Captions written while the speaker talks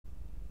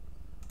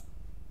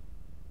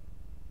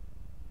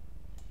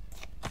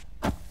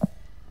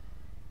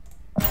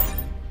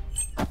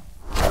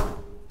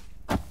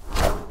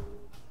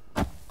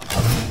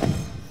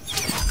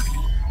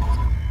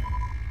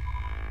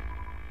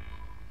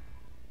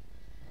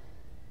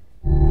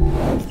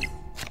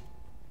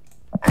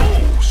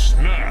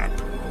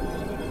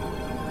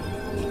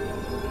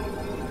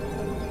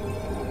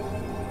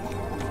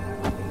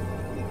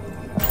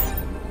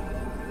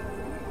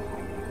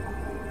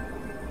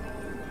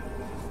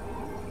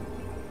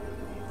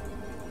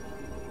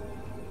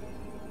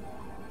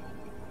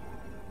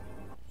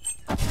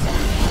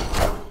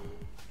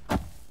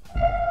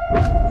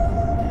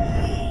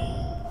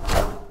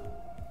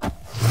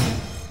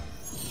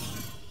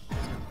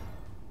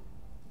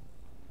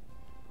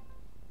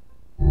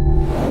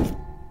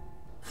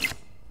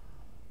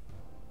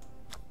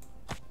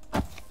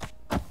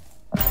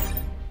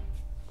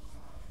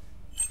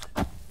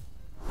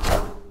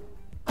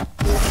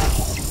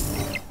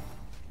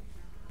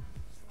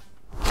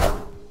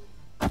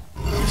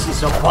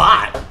is a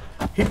bot.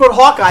 He put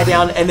Hawkeye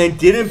down and then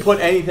didn't put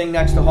anything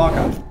next to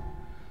Hawkeye.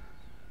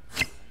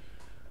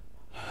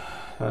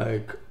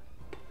 Like,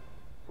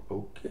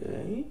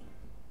 okay.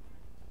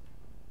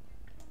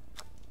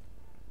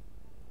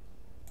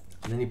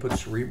 And then he put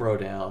Cerebro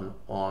down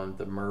on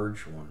the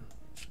merge one.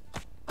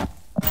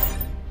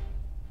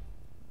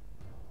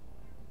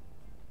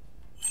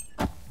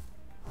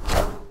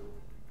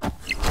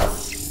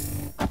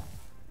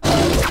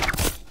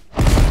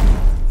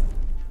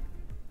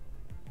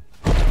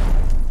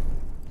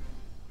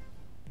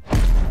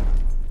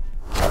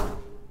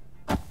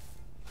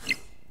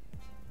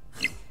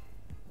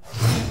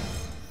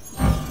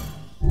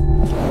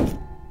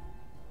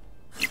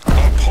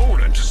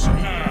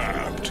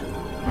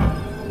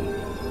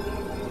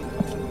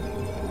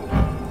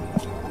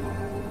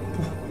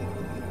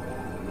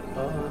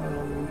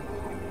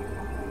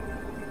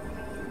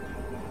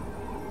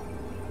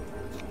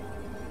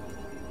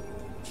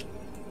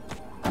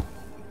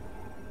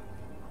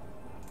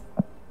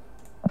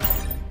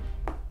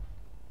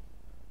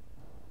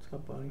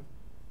 Buddy.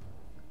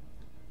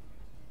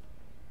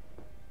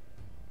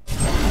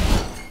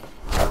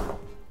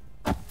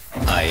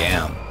 I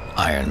am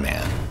Iron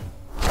Man.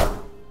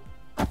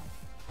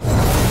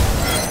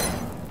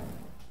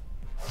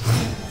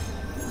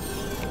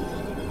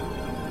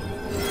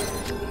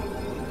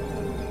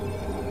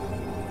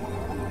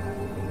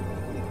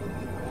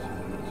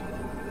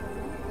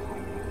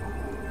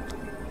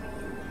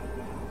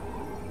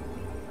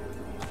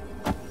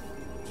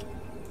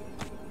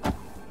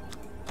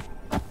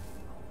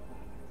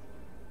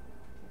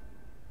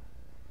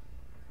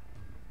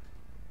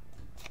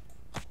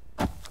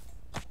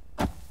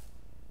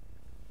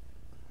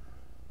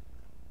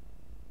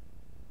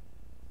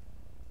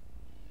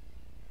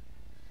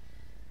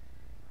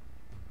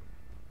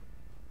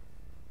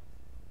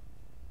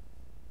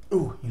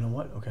 Ooh, you know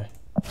what? Okay.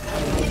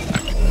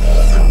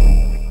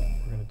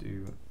 We're gonna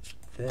do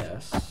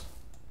this.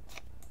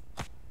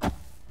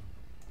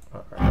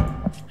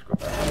 Alright, let's go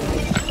back.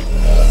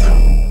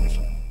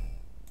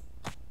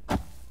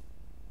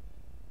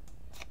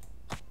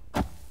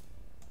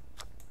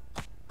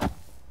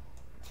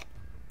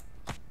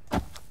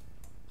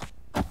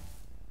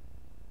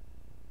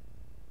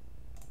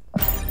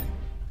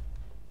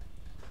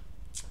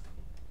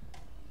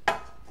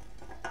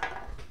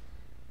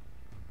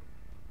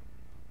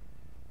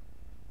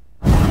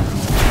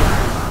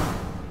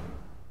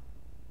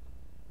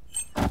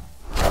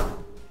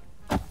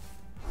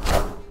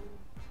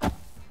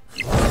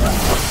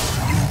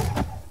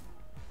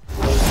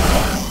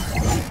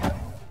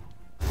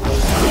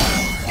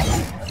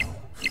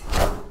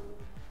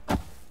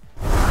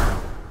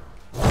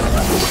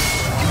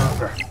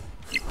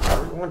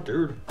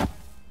 Dude.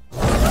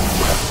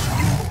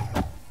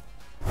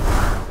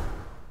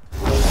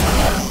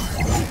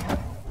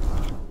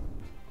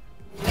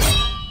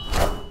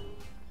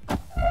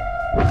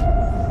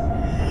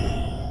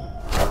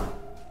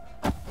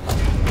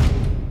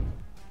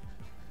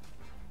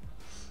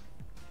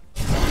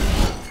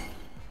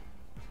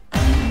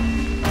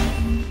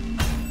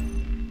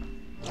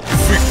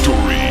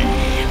 Victory.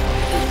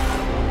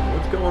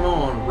 What's going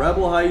on,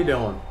 Rebel? How you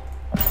doing?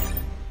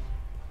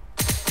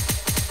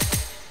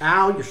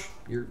 Ow,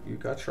 you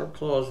got sharp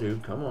claws,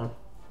 dude. Come on.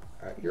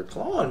 You're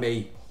clawing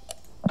me.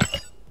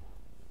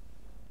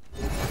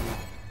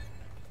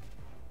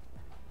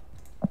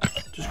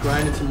 Just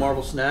grinding some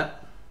Marvel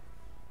Snap.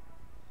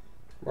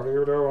 What are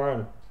you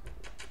doing?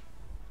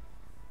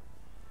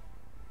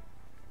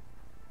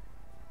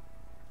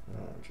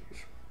 Oh, jeez.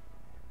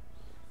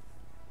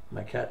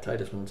 My cat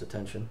Titus wants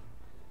attention.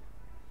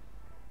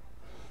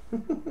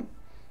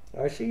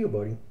 I see you,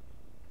 buddy.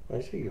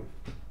 I see you.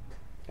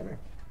 Come here.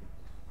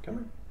 Come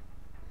here.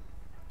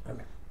 Come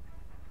here.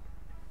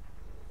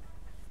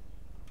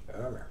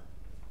 Come here.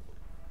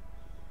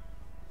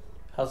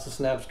 How's the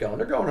snaps going?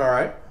 They're going all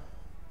right.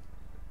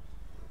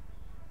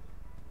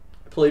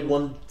 I played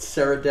one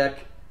Sarah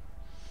deck,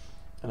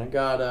 and I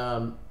got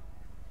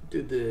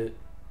did the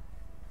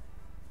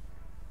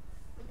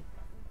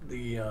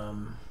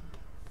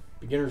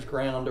beginner's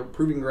ground or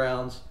proving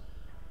grounds.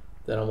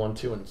 Then I won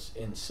 2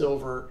 in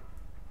silver.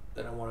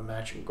 Then I won a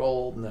match in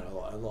gold, and then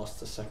I lost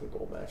the second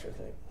gold match, I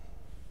think.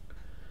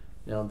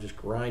 Now I'm just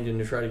grinding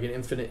to try to get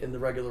infinite in the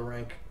regular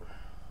rank.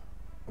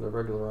 The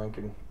regular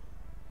ranking.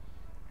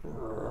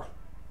 Urgh.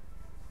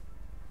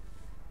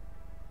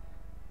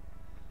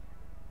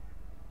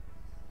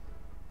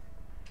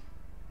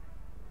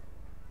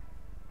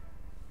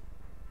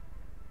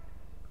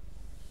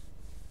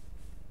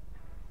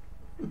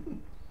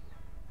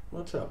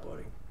 What's up,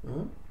 buddy?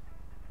 Hmm?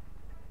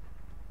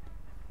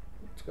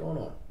 What's going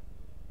on?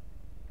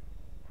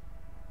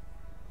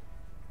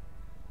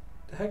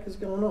 The heck is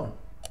going on?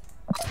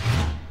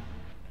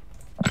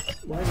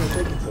 Why is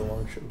it taking so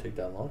long? It shouldn't take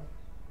that long.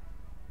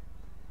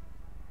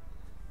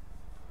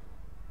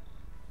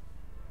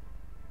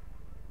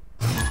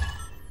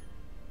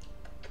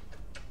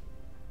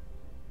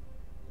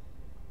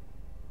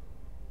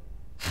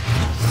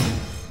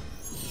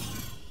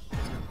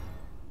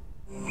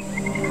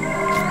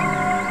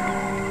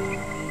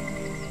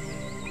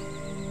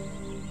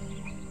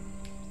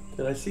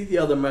 Did I see the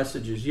other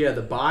messages? Yeah,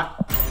 the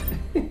bot.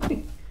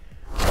 The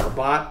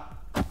bot.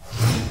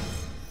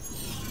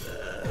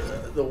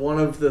 The one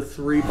of the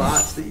 3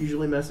 bots that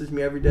usually message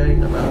me every day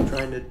about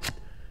trying to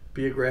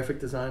be a graphic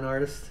design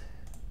artist.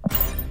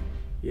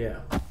 Yeah,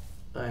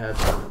 I have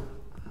some.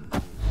 I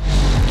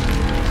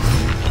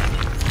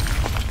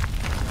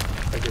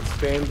get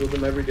spammed with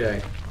them every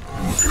day.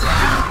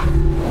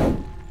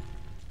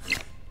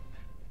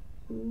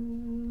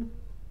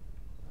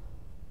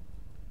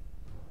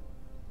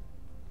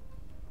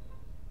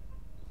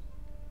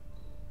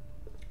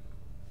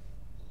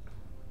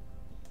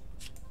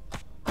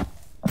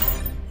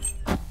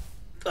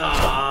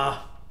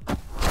 Ah,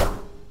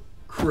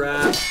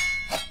 crap.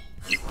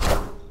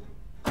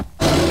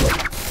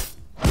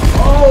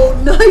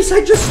 Oh, nice!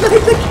 I just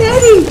sniped a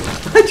kitty!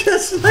 I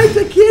just sniped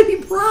a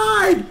kitty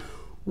pride!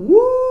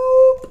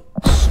 Whoop!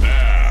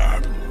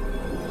 Snap!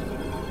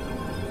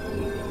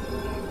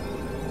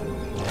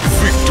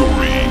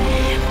 Victory!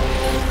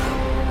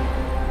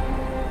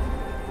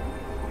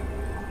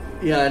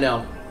 Yeah, I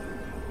know.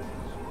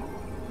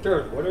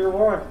 Dude, what do you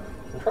want?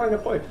 I'm trying to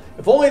play.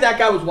 If only that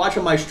guy was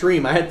watching my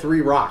stream, I had 3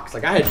 rocks.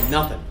 Like, I had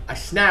nothing. I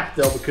snapped,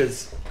 though,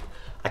 because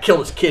I killed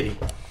his kitty.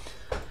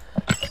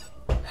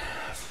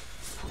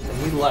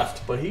 And he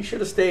left, but he should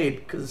have stayed,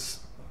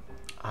 because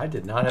I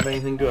did not have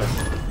anything good.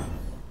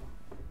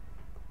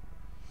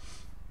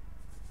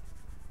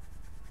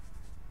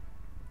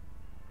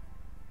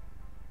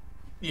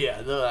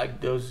 Yeah,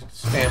 those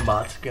spam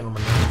bots get on my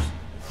nerves.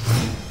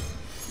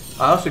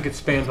 I also get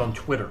spammed on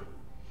Twitter.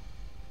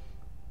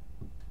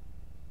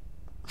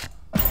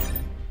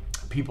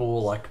 People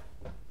will like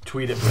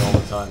tweet at me all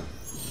the time.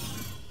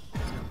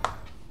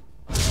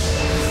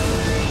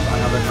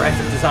 I'm a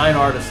graphic design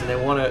artist, and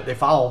they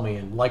follow me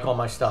and like all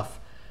my stuff.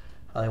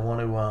 They want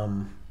to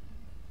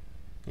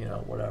you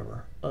know,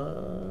 whatever. I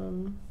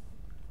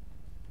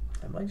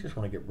might just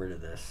want to get rid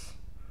of this.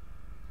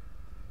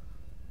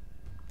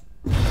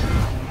 Get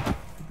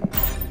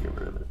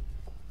rid of it.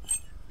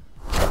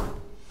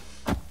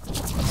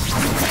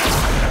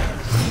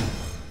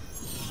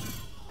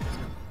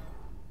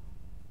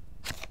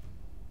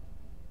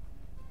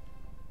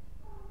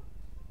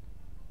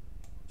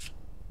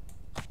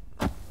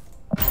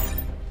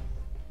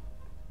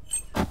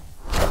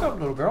 What's up,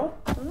 little girl?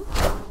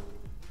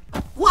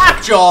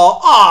 Lockjaw!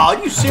 Aw, are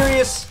you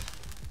serious?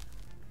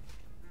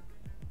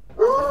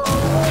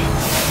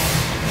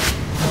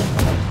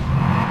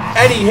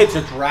 And he hits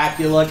a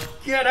Dracula.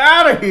 Get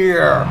out of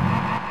here!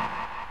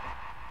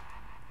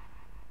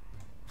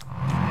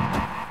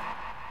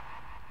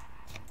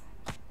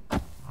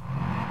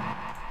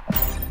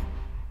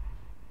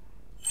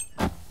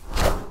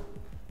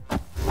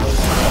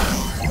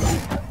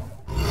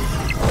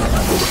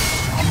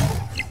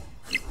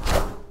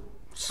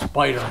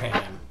 Spider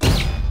hand.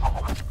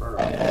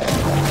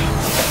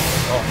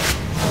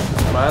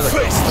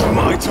 Face the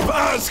might of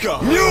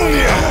Asgard!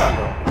 Mjolnir!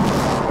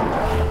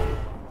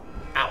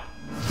 Ow.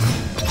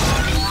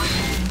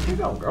 Where you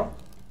going, girl?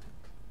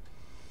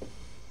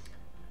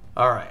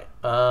 Alright.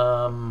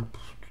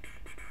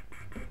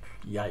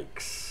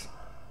 Yikes.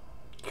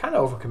 Kind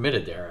of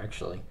overcommitted there,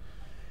 actually.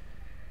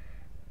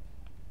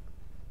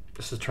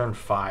 This is turn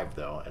 5,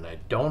 though, and I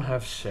don't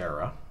have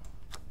Sarah.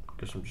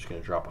 Guess I'm just going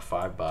to drop a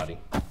 5 body.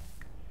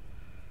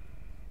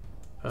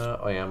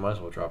 Oh yeah, I might as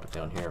well drop it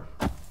down here.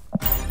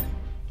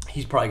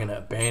 He's probably going to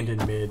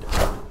abandon mid.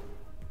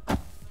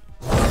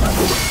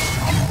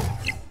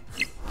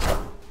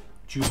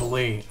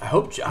 Jubilee. I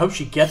hope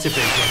she gets a big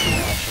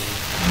hit, actually.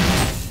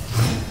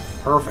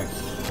 Perfect.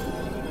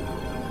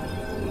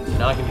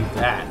 Now I can do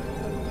that.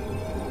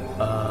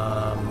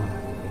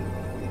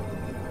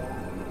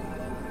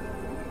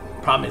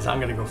 Problem is I'm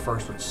going to go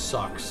first, which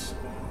sucks.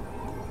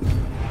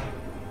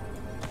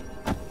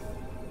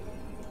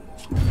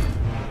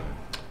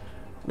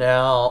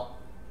 Now,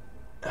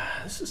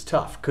 this is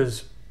tough,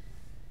 because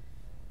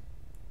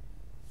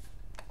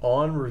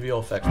on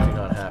reveal effects do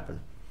not happen.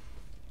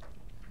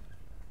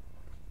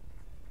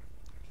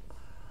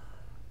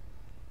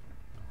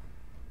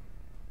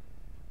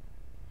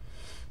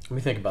 Let me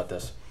think about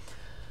this.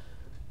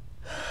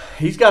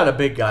 He's got a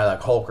big guy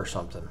like Hulk or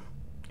something.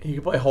 He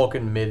can play Hulk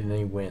in mid and then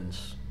he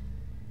wins.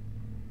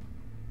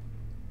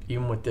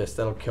 Even with this,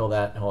 that'll kill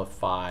that and he'll have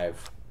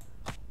 5.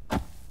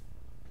 And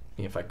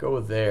if I go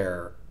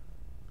there,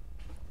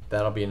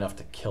 that'll be enough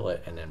to kill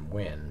it and then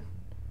win.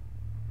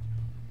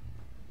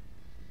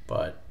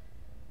 But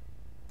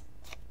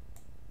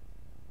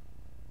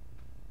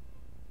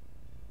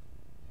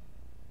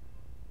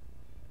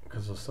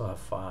because we'll still have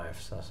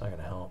 5, so that's not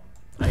going to help.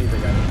 I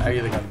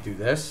either got to do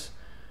this.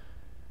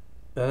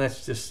 Then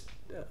that's just.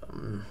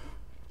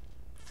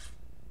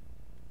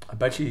 I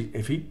bet you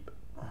if he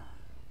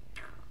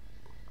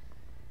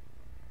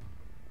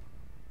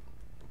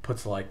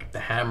puts like the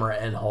Hammer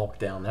and Hulk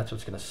down, that's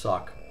what's going to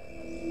suck.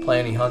 Play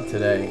any Hunt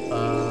today.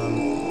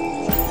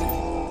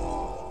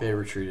 They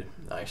retreated.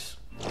 Nice.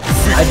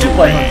 I did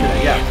play Hunt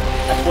today.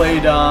 Yeah, I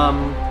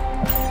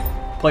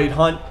played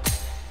Hunt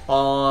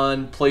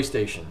on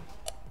PlayStation.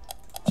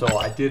 So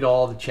I did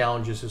all the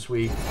challenges this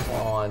week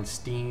on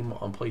Steam,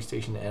 on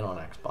PlayStation, and on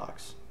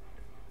Xbox.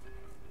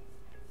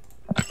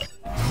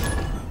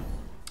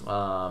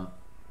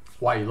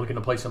 Why, you looking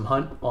to play some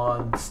Hunt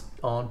on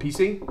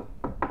PC?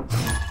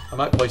 I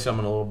might play some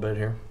in a little bit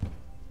here.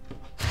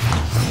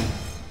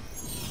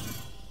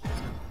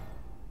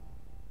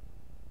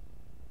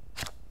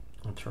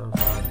 On turn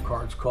 5,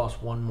 cards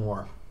cost 1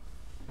 more.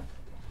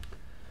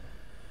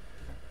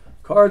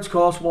 Cards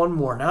cost 1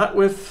 more. Not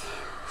with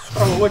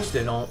Scarlet Witch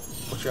they don't,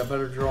 which I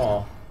better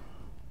draw.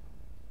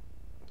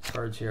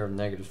 Cards here of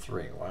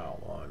 -3. Wow,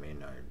 well, I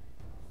mean,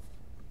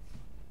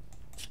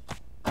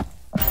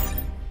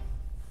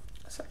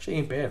 this actually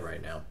ain't bad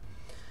right now.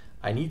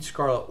 I need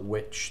Scarlet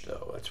Witch,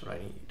 though. That's what I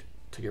need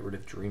to get rid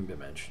of Dream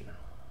Dimension.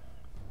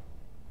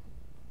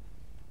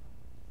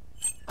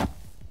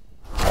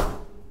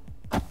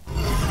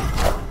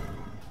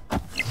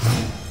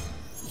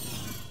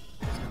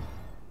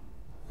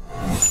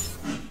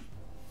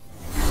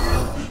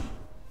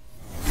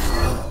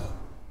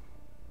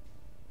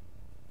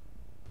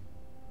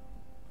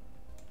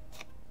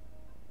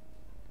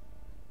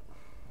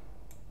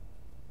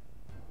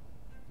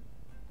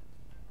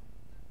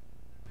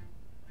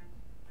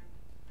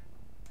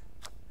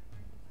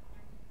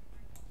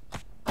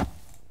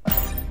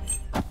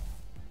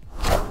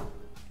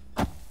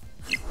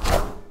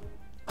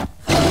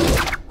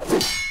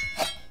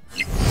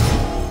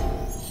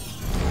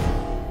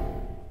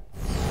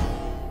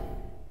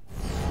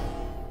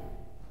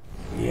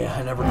 Yeah,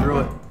 I never drew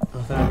it.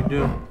 Nothing I can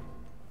do.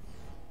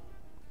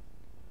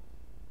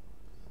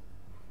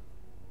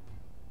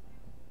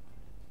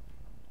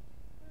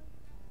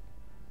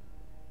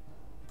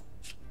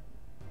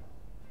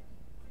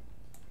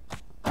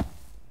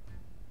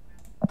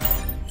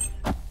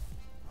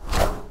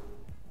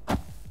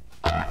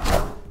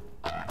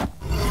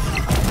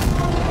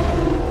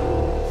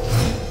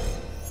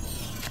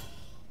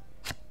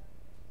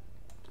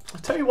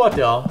 I'll tell you what,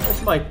 though.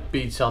 This might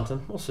be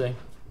something. We'll see.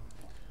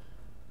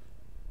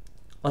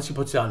 Unless he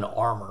puts down the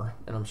armor,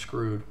 and I'm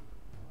screwed.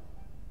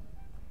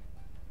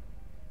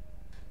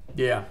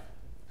 Yeah.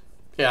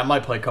 Yeah, I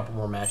might play a couple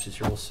more matches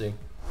here. We'll see.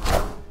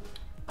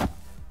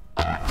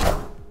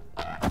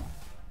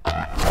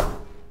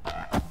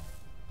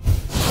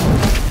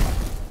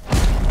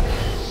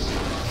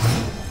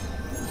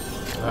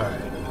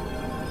 Alright.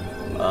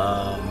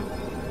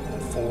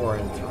 4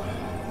 and 3.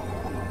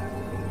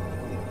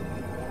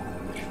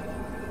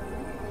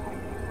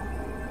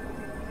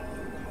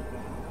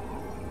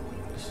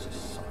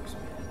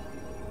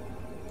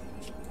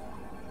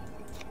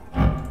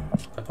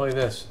 I play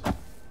this.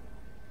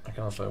 I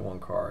can only play 1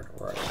 card,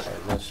 or I can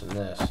play this and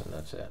this, and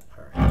that's it.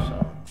 Alright,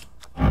 so.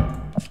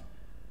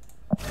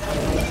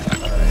 Alright,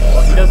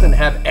 well, he doesn't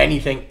have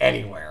anything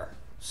anywhere.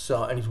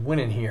 So, and he's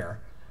winning here.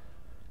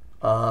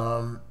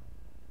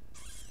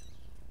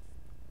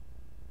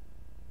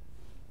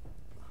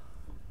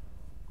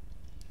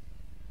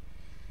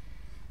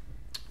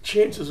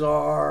 Chances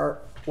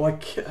are,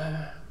 like,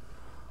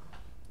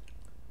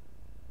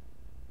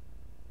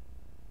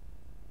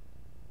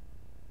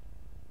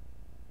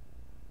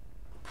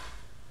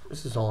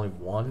 this is only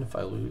 1 if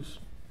I lose.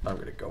 I'm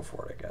going to go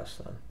for it, I guess,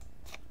 then.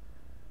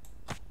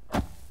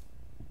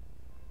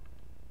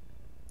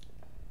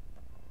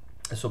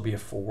 This will be a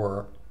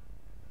 4.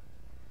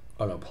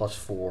 Oh, no,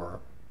 +4.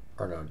 Or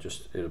no,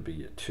 just, it'll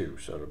be a 2.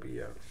 So it'll be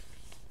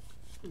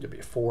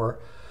a 4,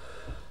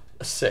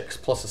 a 6,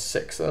 plus a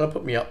 6. That'll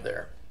put me up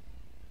there.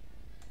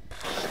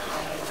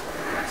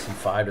 See,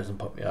 5 doesn't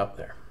put me up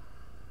there.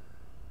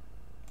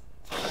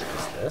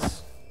 What's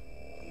this?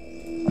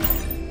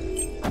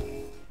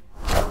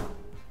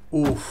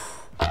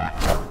 Oof.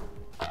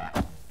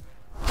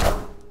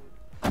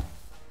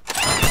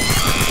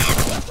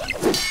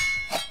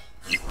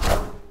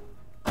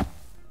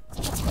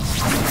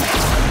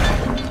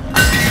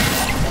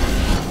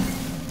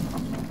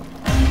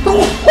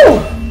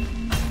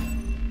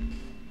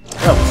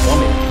 That was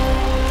funny.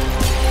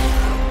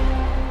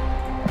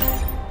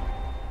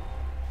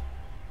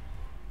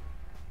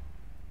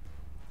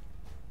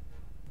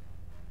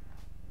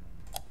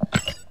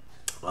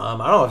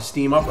 I don't have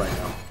Steam up right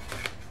now.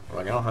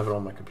 Like, I don't have it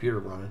on my computer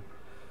running.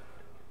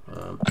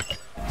 I'm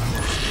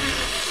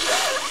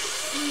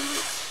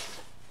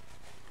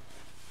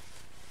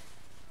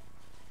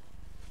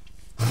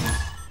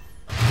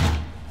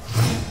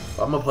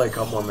gonna play a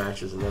couple more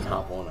matches and then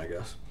hop on, I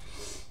guess.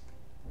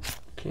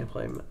 Can't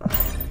play.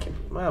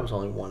 That was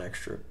only 1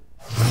 extra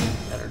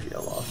energy I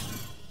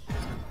lost.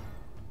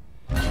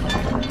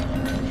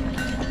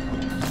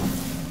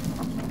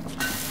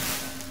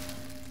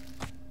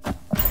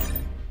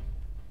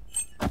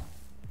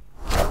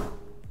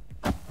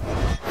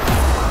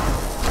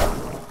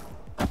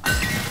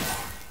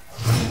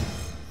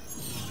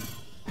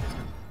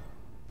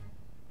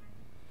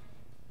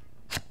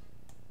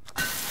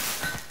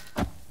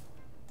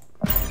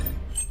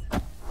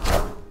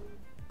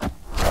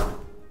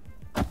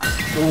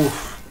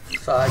 Oof.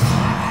 Side.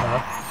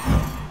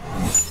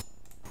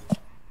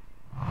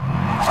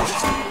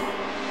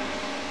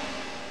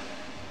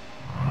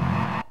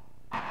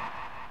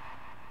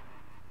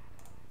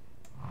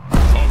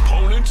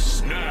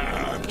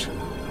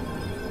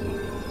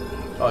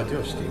 I do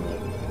have Steam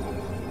up.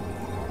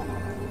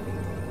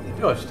 I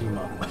do have Steam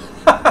up.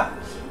 I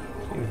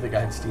didn't even think I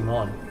had Steam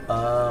on.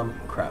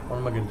 Crap. What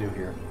am I going to do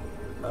here?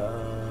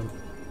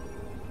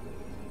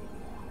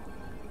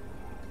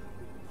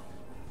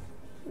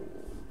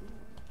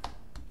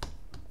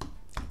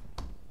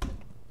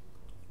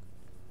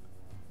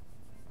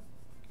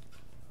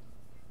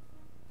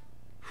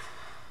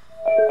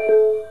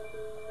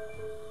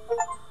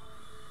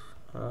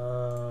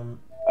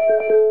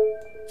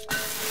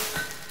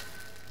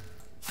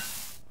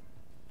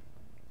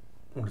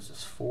 What is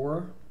this,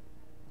 4?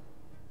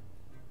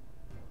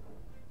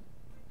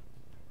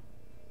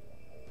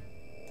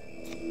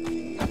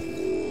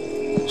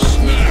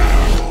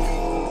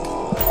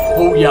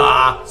 Oh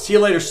yeah! See you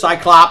later,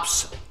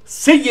 Cyclops!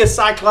 See ya,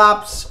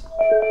 Cyclops!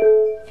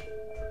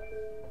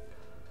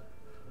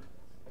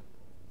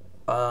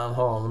 Hold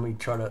on, let me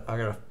try to... I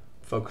gotta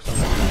focus on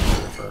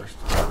that first.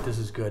 This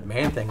is good.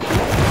 Man thing. Boom!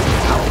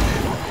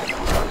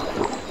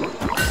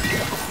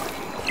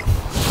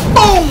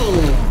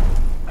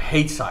 I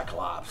hate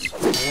Cyclops.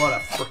 What a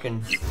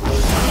freaking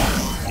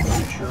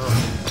jerk.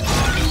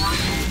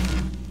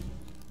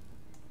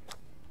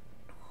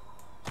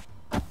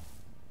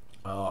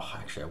 Oh,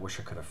 actually, I wish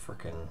I could have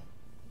freaking...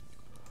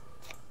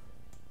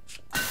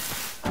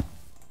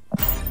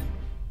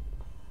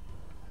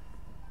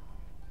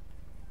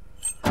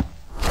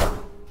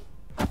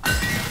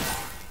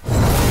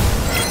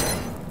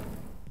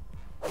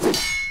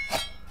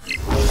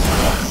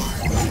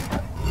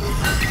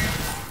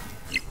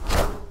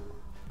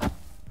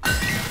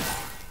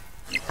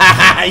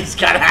 He's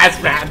got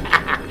hazmat.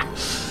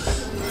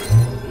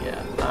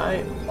 Yeah,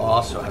 I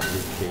also have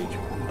Luke Cage,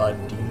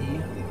 buddy.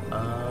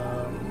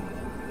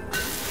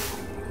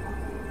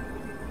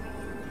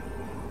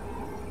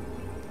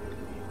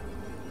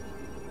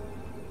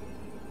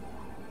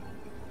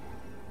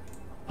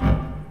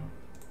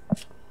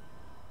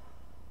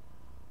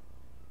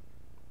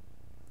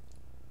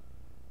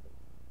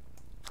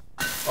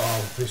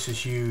 Oh, this is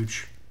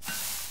huge.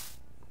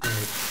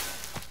 Wait.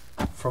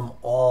 From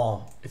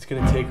all, it's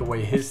going to take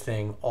away his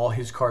thing. All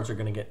his cards are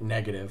going to get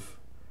negative.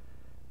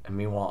 And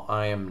meanwhile,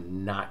 I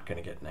am not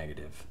going to get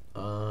negative.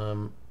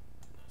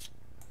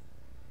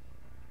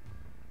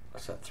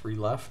 What's that, 3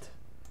 left?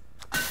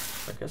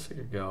 I guess I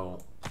could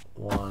go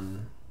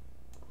 1,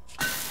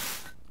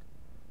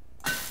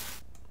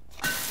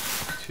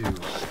 2,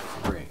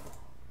 3.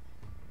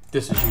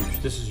 This is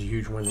huge. This is a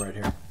huge win right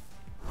here.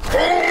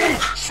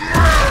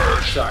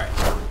 Sorry.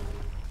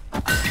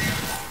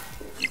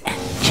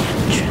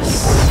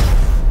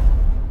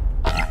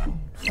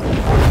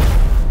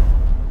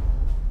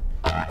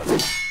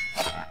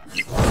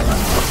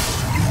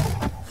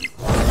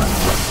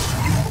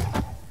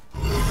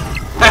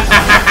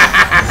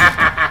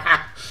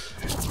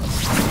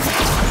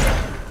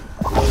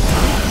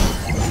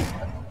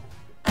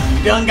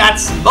 You done got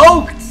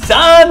smoked,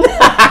 son!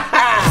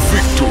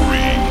 Victory!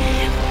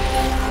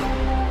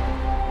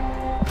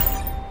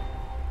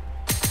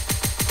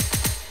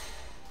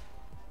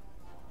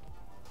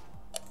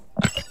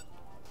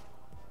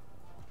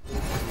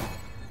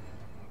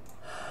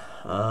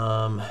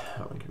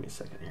 Give me a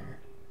second here.